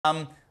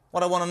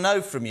What I want to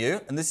know from you,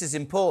 and this is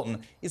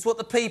important, is what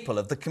the people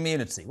of the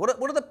community, what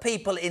do the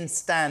people in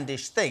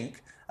Standish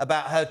think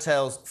about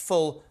hotels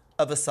full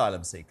of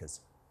asylum seekers?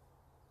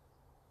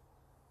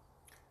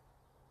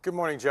 Good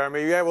morning,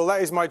 Jeremy. Yeah, well,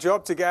 that is my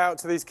job, to get out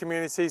to these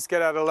communities,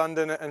 get out of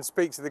London and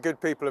speak to the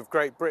good people of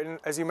Great Britain.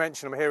 As you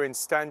mentioned, I'm here in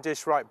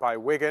Standish, right by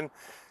Wigan.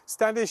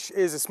 Standish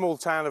is a small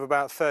town of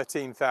about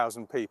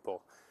 13,000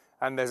 people.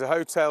 And there's a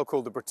hotel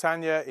called the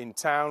Britannia in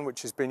town,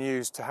 which has been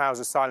used to house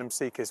asylum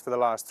seekers for the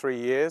last 3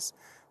 years.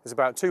 There's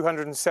about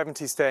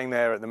 270 staying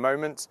there at the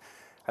moment.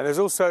 And there's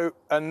also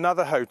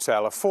another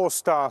hotel, a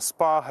 4-star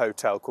spa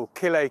hotel called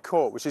Killay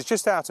Court, which is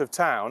just out of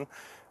town.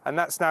 And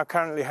that's now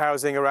currently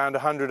housing around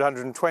 100,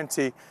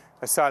 120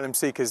 asylum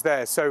seekers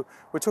there. So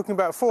we're talking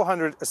about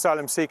 400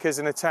 asylum seekers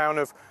in a town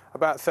of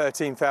about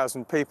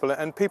 13,000 people.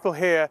 And people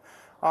here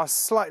are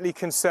slightly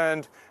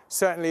concerned,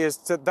 certainly as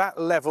to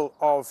that level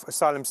of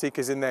asylum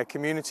seekers in their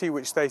community,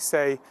 which they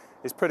say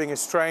is putting a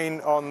strain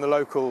on the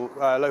local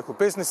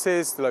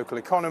businesses, the local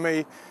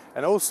economy,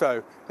 and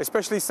also,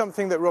 especially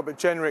something that Robert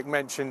Jenrick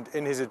mentioned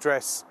in his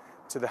address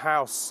to the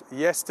House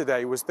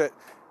yesterday, was that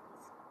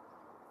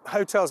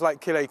hotels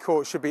like Killay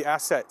Court should be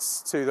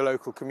assets to the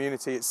local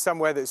community. It's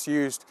somewhere that's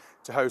used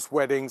to host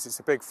weddings. It's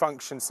a big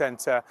function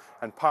centre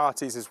and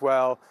parties as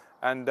well.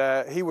 And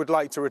he would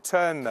like to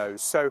return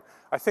those. So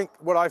I think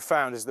what I've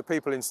found is that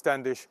people in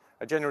Standish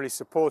are generally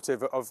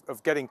supportive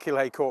of getting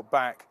Killay Court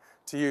back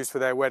to use for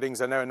their weddings.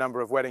 I know a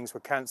number of weddings were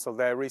cancelled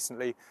there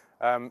recently.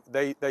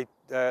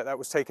 That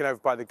was taken over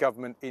by the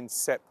government in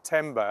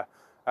September.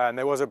 And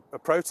there was a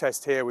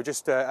protest here. We're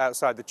just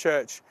outside the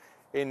church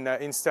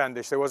in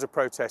Standish. There was a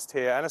protest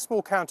here and a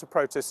small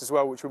counter-protest as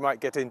well, which we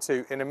might get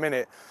into in a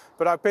minute.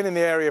 But I've been in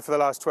the area for the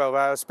last 12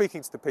 hours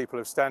speaking to the people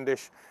of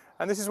Standish,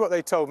 and this is what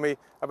they told me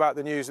about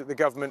the news that the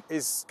government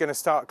is going to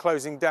start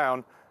closing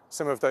down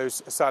some of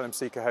those asylum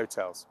seeker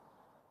hotels.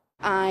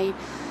 I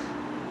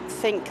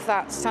think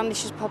that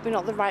Standish is probably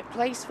not the right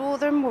place for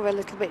them. We're a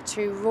little bit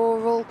too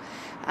rural,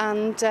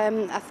 and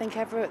I think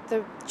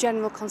the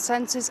general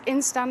consensus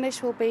in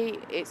Standish will be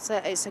it's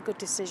a good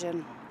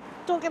decision.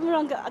 Don't get me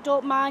wrong, I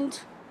don't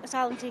mind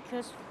asylum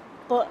seekers,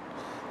 but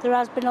there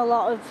has been a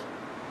lot of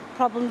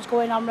problems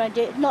going on around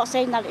it. Not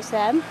saying that it's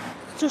them,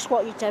 it's just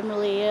what you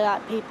generally hear,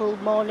 like people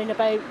moaning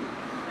about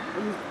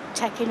and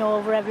taking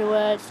over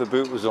everywhere. If the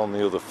boot was on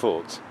the other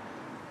foot,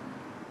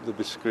 they'd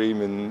be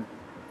screaming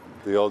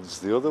the odds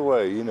the other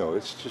way, you know.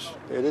 It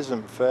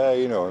isn't fair,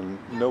 you know, and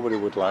nobody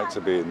would like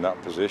to be in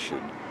that position.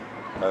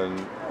 And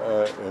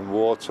in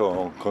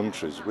war-torn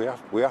countries,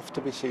 we have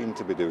to be seen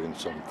to be doing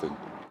something.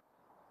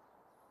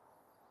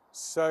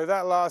 So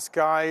that last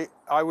guy,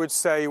 I would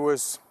say,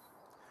 was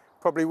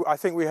probably, I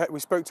think we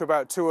spoke to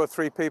about 2 or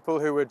 3 people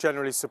who were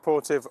generally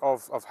supportive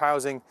of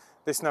housing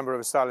this number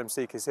of asylum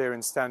seekers here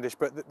in Standish.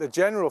 But the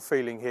general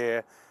feeling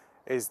here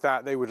is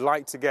that they would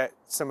like to get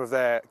some of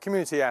their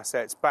community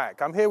assets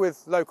back. I'm here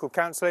with local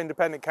councillor,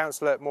 independent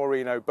councillor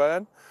Maureen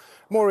O'Byrne.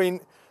 Maureen,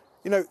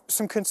 you know,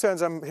 some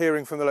concerns I'm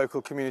hearing from the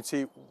local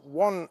community.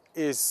 One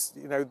is,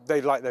 you know,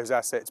 they'd like those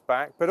assets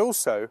back, but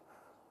also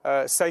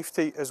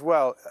safety as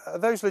well. Are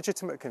those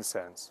legitimate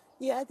concerns?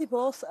 Yeah, they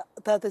both.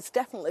 There's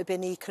definitely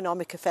been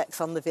economic effects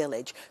on the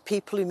village.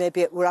 People who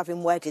maybe were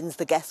having weddings,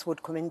 the guests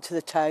would come into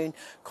the town,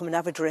 come and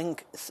have a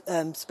drink,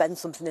 spend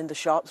something in the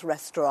shops,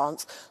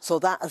 restaurants. So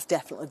that has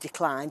definitely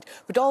declined.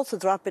 But also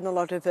there have been a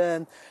lot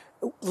of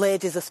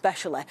ladies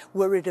especially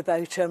worried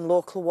about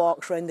local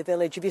walks around the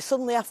village. If you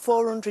suddenly have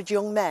 400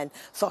 young men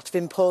sort of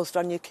imposed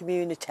on your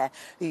community,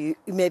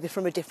 maybe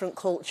from a different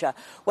culture,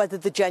 whether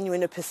they're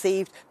genuine or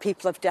perceived,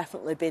 people have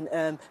definitely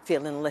been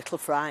feeling a little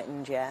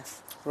frightened,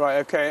 yes. Right,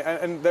 OK.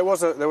 And there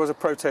was a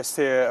protest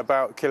here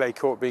about Killay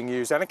Court being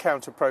used, and a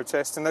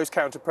counter-protest, and those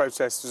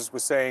counter-protesters were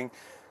saying,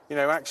 you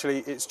know,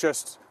 actually it's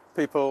just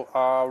people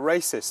are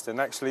racist, and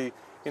actually,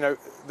 you know,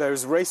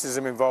 there's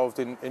racism involved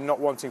in not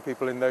wanting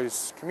people in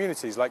those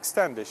communities, like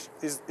Standish.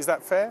 Is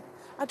that fair?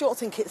 I don't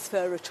think it's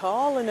fair at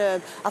all,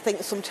 and I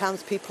think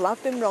sometimes people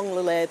have been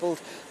wrongly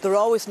labelled. There are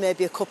always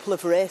maybe a couple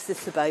of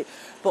racists about,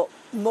 but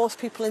most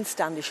people in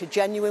Standish are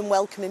genuine,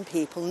 welcoming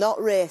people, not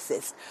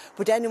racist.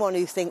 But anyone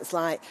who thinks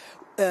like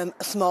a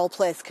small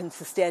place can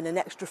sustain an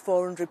extra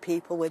 400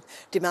 people with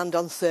demand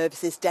on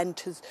services,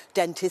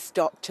 dentists,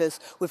 doctors.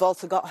 We've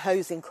also got a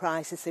housing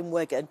crisis in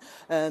Wigan.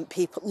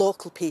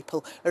 Local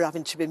people are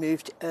having to be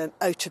moved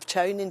out of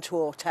town into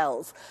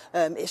hotels.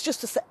 It's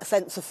just a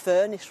sense of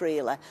fairness,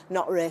 really,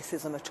 not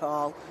racism at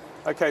all.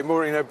 OK,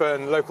 Maureen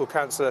O'Byrne, local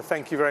councillor,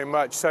 thank you very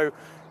much. So,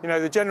 you know,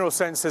 the general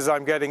sense as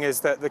I'm getting is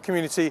that the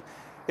community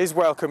is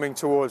welcoming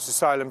towards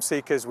asylum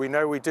seekers. We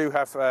know we do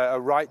have a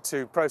right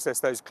to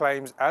process those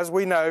claims. As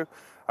we know,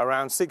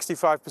 around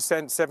 65%,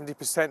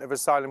 70% of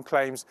asylum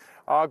claims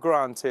are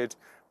granted,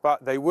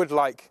 but they would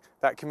like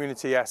that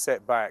community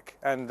asset back.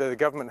 And the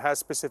government has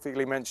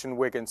specifically mentioned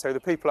Wigan. So the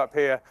people up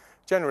here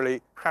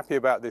generally happy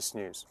about this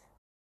news.